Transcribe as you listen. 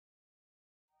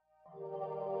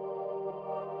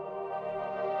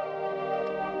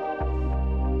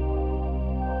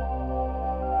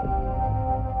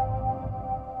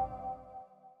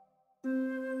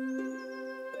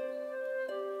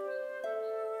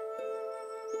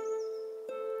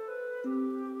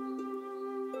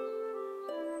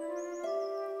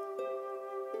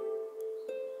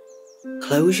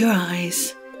close your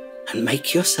eyes and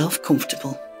make yourself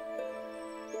comfortable.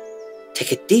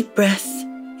 Take a deep breath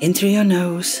in through your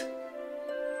nose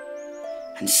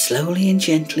and slowly and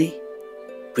gently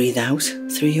breathe out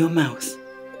through your mouth.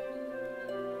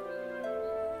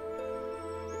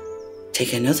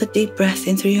 Take another deep breath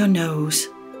in through your nose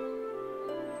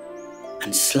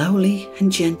and slowly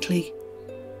and gently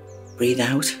breathe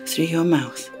out through your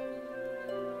mouth.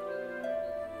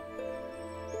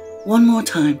 One more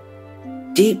time.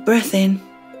 Deep breath in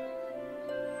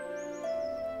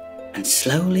and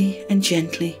slowly and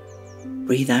gently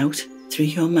breathe out through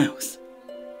your mouth.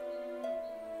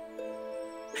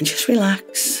 And just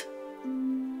relax.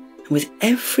 And with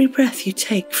every breath you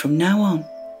take from now on,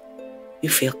 you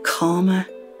feel calmer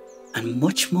and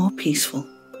much more peaceful.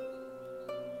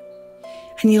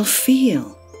 And you'll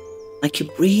feel like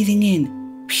you're breathing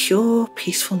in pure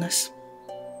peacefulness.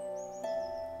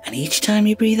 And each time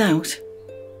you breathe out,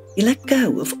 you let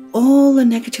go of all the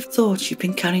negative thoughts you've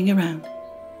been carrying around.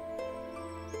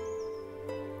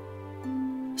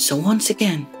 So once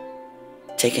again,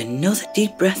 take another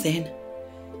deep breath in,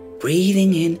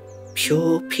 breathing in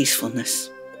pure peacefulness.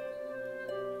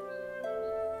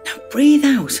 Now breathe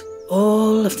out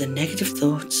all of the negative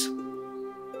thoughts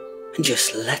and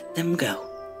just let them go.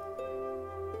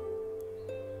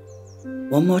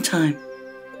 One more time.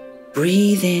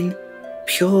 Breathe in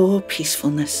pure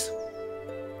peacefulness.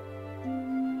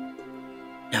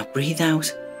 Now breathe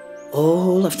out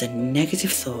all of the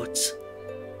negative thoughts.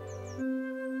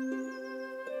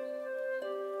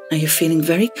 Now you're feeling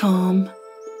very calm,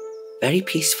 very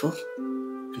peaceful,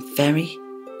 and very,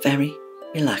 very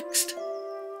relaxed.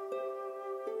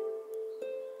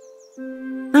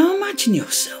 Now imagine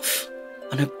yourself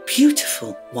on a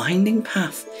beautiful winding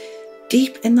path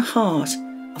deep in the heart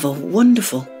of a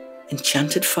wonderful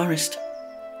enchanted forest.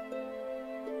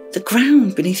 The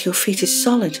ground beneath your feet is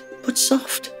solid but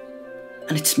soft,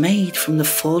 and it's made from the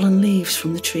fallen leaves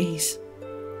from the trees.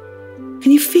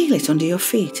 Can you feel it under your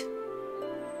feet?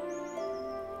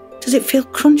 Does it feel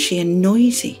crunchy and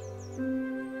noisy?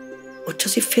 Or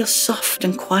does it feel soft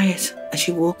and quiet as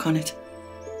you walk on it?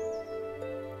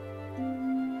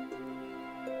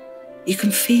 You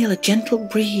can feel a gentle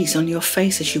breeze on your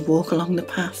face as you walk along the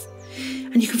path,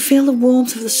 and you can feel the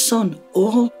warmth of the sun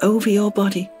all over your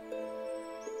body.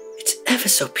 It's ever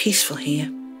so peaceful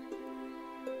here.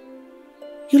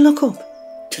 You look up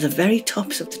to the very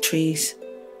tops of the trees,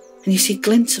 and you see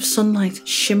glints of sunlight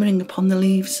shimmering upon the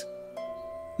leaves,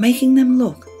 making them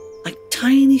look like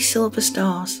tiny silver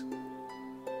stars.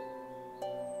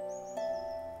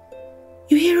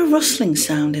 You hear a rustling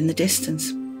sound in the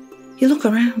distance. You look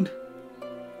around.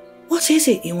 What is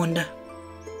it, you wonder?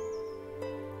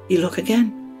 You look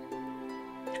again,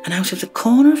 and out of the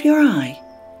corner of your eye,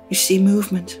 you see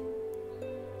movement.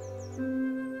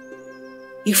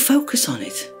 You focus on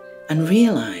it and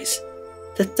realise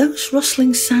that those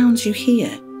rustling sounds you hear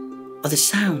are the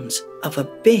sounds of a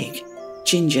big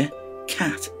ginger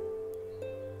cat.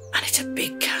 And it's a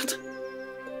big cat.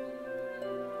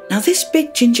 Now this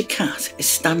big ginger cat is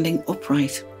standing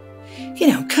upright,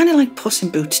 kind of like Puss in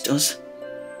Boots does.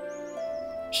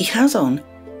 He has on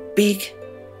big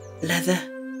leather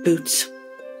boots,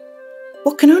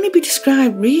 what can only be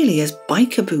described really as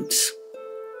biker boots.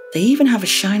 They even have a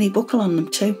shiny buckle on them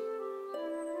too.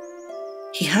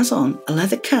 He has on a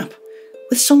leather cap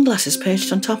with sunglasses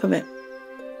perched on top of it.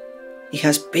 He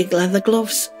has big leather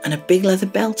gloves and a big leather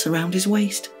belt around his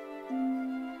waist.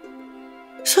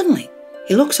 Suddenly,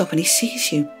 he looks up and he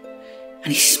sees you,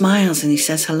 and he smiles and he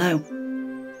says hello.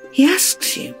 He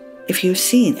asks you if you've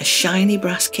seen a shiny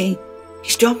brass key.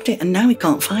 He's dropped it and now he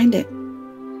can't find it.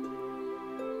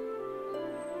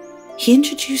 He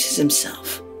introduces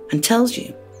himself and tells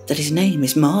you that his name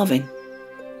is Marvin,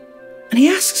 and he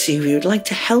asks you if you would like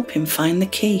to help him find the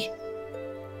key.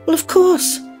 Well, of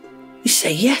course. You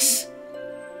say yes,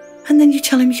 and then you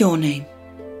tell him your name.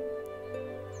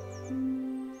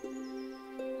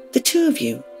 The two of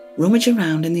you rummage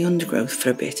around in the undergrowth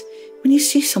for a bit when you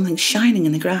see something shining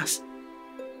in the grass.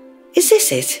 Is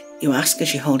this it? You ask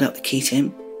as you hold out the key to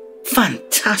him.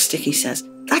 Fantastic, he says.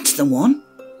 That's the one.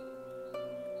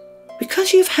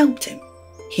 Because you've helped him,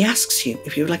 he asks you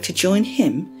if you would like to join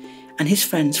him and his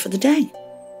friends for the day.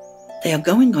 They are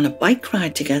going on a bike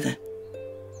ride together.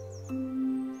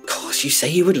 Of course, you say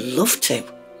you would love to.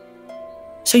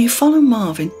 So you follow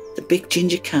Marvin, the big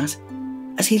ginger cat,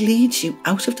 as he leads you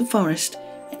out of the forest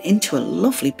and into a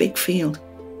lovely big field.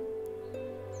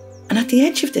 And at the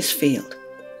edge of this field,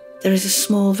 there is a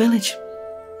small village,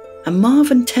 and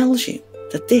Marvin tells you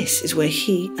that this is where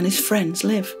he and his friends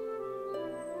live.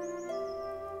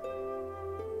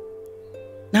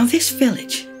 Now this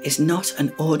village is not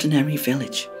an ordinary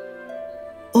village.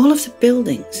 All of the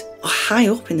buildings are high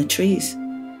up in the trees,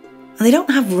 and they don't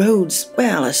have roads,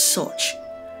 well, as such.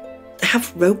 They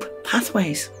have rope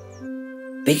pathways,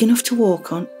 big enough to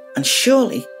walk on, and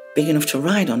surely big enough to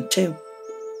ride on too.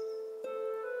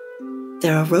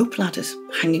 There are rope ladders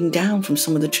hanging down from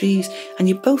some of the trees, and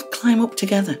you both climb up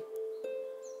together.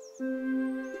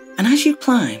 And as you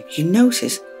climb, you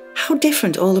notice how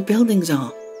different all the buildings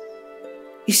are.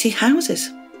 You see houses,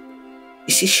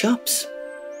 you see shops,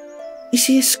 you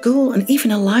see a school and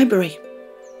even a library.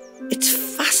 It's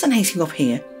fascinating up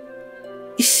here.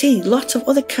 You see lots of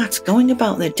other cats going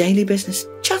about their daily business,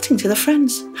 chatting to their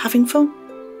friends, having fun.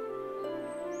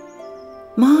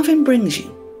 Marvin brings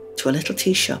you to a little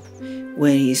tea shop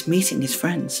where he is meeting his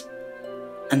friends,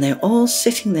 and they're all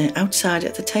sitting there outside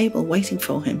at the table waiting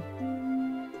for him.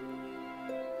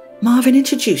 Marvin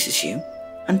introduces you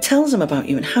and tells them about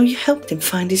you and how you helped him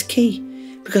find his key,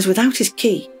 because without his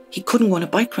key, he couldn't go on a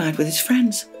bike ride with his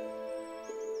friends.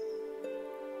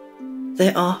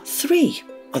 There are 3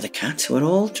 other cats who are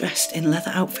all dressed in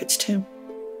leather outfits too.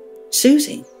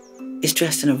 Susie is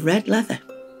dressed in a red leather,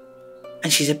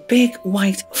 and she's a big,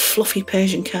 white, fluffy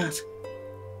Persian cat.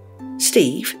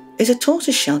 Steve is a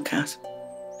tortoiseshell cat,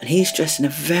 and he's dressed in a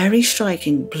very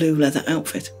striking blue leather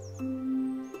outfit.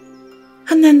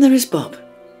 And then there is Bob,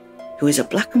 who is a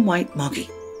black and white moggy,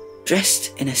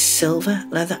 dressed in a silver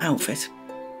leather outfit.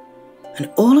 And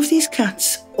all of these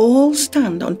cats all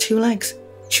stand on 2 legs,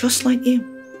 just like you.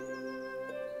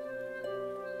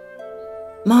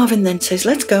 Marvin then says,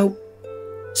 "Let's go."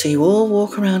 So you all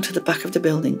walk around to the back of the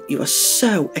building. You are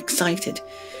so excited.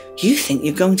 You think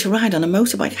you're going to ride on a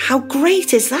motorbike. How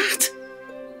great is that?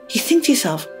 You think to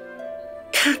yourself,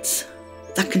 cats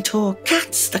that can talk,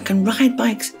 cats that can ride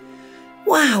bikes.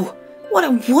 Wow, what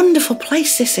a wonderful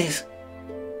place this is.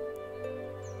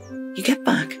 You get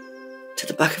back to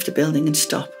the back of the building and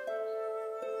stop.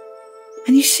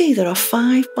 And you see there are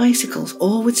 5 bicycles,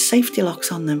 all with safety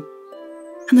locks on them.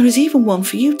 And there is even one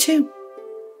for you too.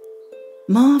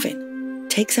 Marvin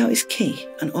takes out his key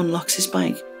and unlocks his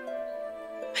bike.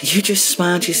 And you just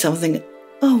smile to yourself thinking,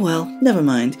 oh well, never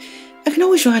mind. I can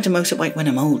always ride a motorbike when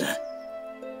I'm older.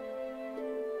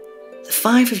 The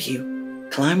 5 of you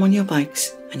climb on your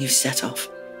bikes and you set off.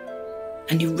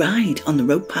 And you ride on the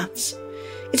rope paths.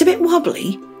 It's a bit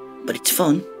wobbly, but it's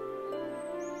fun.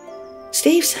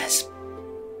 Steve says,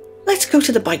 "Let's go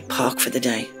to the bike park for the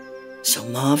day." So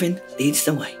Marvin leads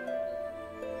the way.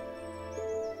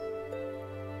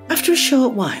 After a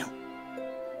short while,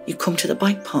 you come to the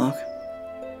bike park.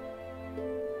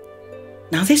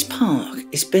 Now this park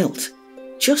is built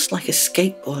just like a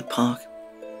skateboard park.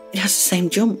 It has the same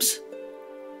jumps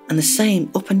and the same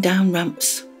up and down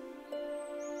ramps.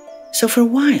 So for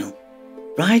a while,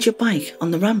 ride your bike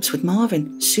on the ramps with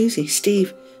Marvin, Susie,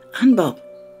 Steve and Bob.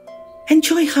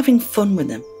 Enjoy having fun with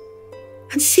them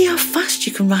and see how fast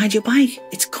you can ride your bike.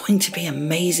 It's going to be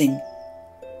amazing.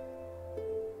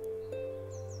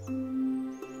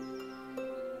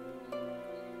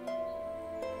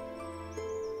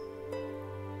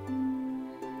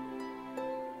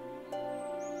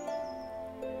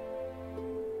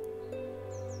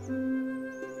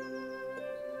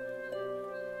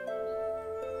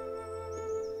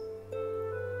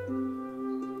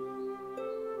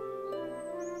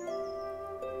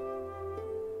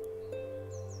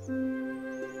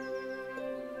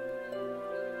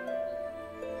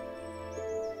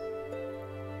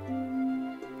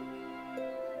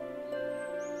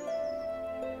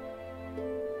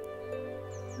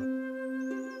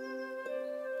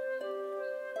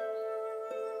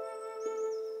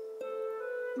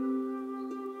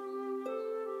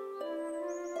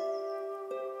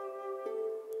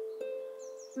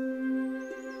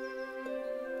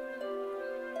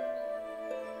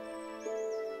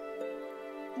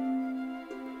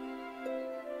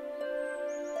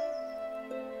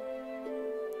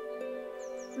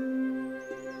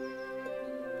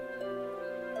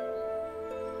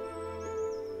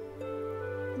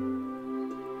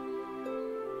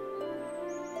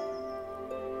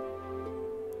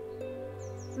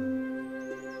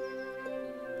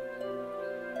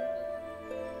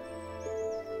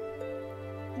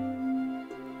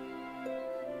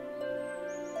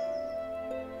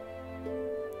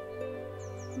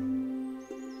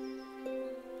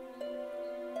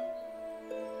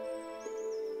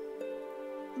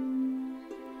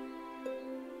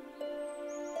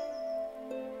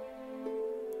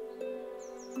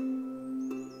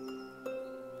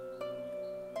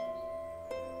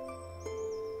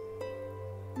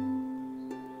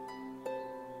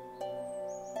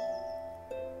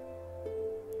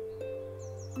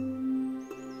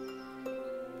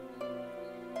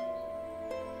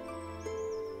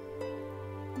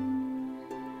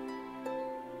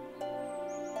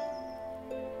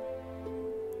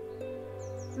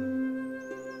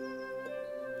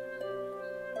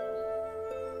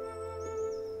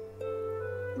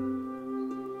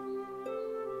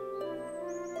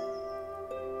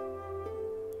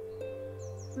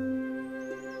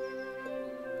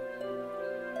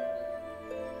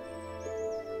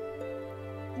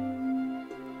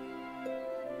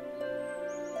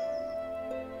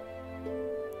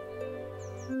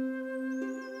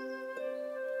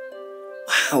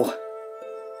 Wow.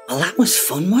 Well, that was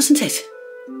fun, wasn't it?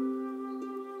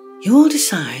 You all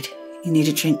decide you need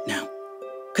a drink now,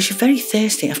 because you're very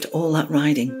thirsty after all that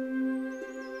riding.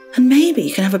 And maybe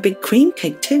you can have a big cream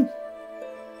cake too.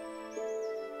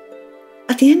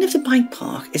 At the end of the bike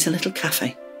park is a little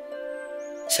cafe.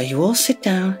 So you all sit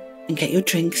down and get your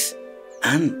drinks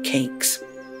and cakes.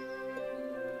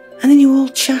 And then you all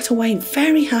chat away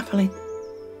very happily.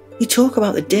 You talk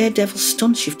about the daredevil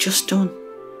stunts you've just done.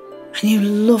 And you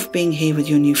love being here with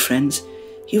your new friends.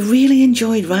 You really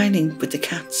enjoyed riding with the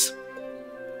cats.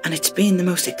 And it's been the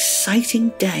most exciting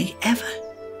day ever.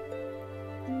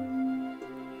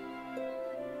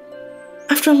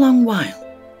 After a long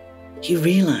while, you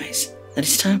realise that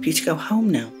it's time for you to go home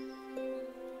now.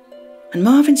 And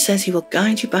Marvin says he will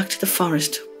guide you back to the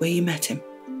forest where you met him.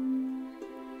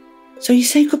 So you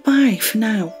say goodbye for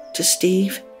now to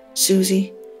Steve,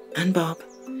 Susie and Bob,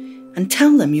 and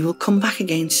tell them you will come back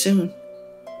again soon.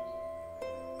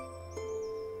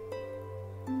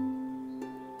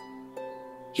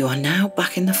 You are now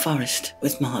back in the forest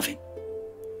with Marvin,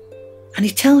 and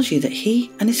he tells you that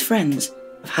he and his friends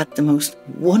have had the most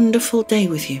wonderful day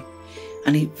with you,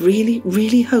 and he really,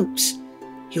 really hopes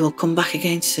you will come back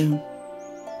again soon.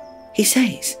 He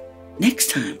says next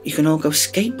time you can all go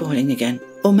skateboarding again,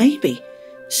 or maybe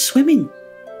swimming,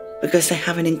 because they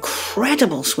have an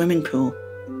incredible swimming pool.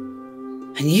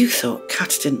 And you thought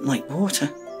cats didn't like water.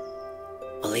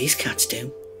 Well, these cats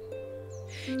do.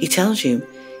 He tells you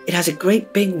it has a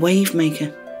great big wave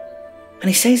maker, and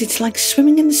he says it's like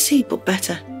swimming in the sea but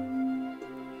better.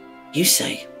 You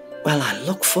say, well, I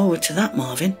look forward to that,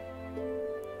 Marvin.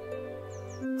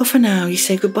 But for now, you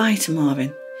say goodbye to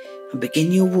Marvin and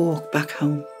begin your walk back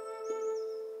home.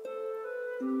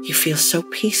 You feel so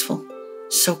peaceful,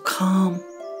 so calm,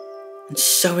 and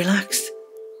so relaxed,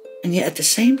 and yet at the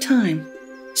same time,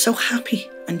 so happy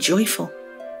and joyful.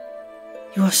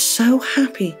 You are so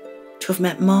happy to have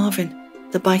met Marvin,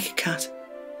 the biker cat,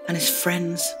 and his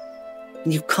friends,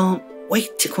 and you can't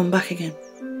wait to come back again.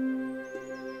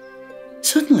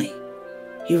 Suddenly,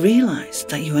 you realise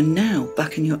that you are now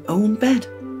back in your own bed.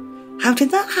 How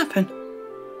did that happen?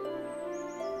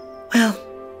 Well,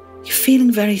 you're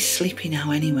feeling very sleepy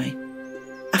now anyway.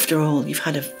 After all, you've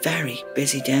had a very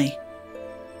busy day.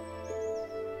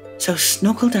 So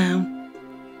snuggle down,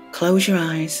 close your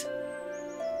eyes.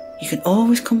 You can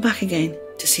always come back again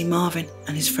to see Marvin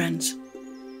and his friends.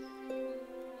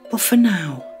 But for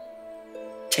now,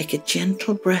 take a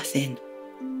gentle breath in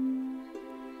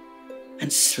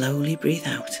and slowly breathe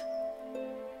out.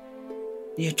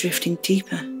 You're drifting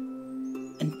deeper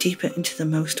and deeper into the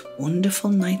most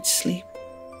wonderful night's sleep.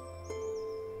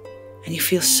 And you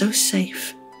feel so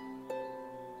safe,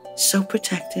 so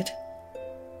protected,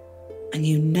 and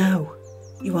you know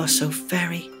you are so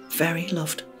very, very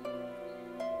loved.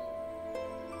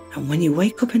 And when you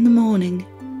wake up in the morning,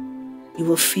 you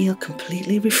will feel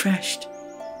completely refreshed,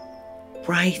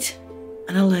 bright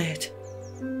and alert,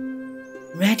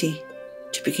 ready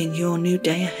to begin your new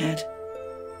day ahead.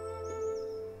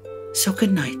 So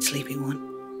good night, sleepy one.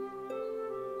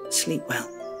 Sleep well.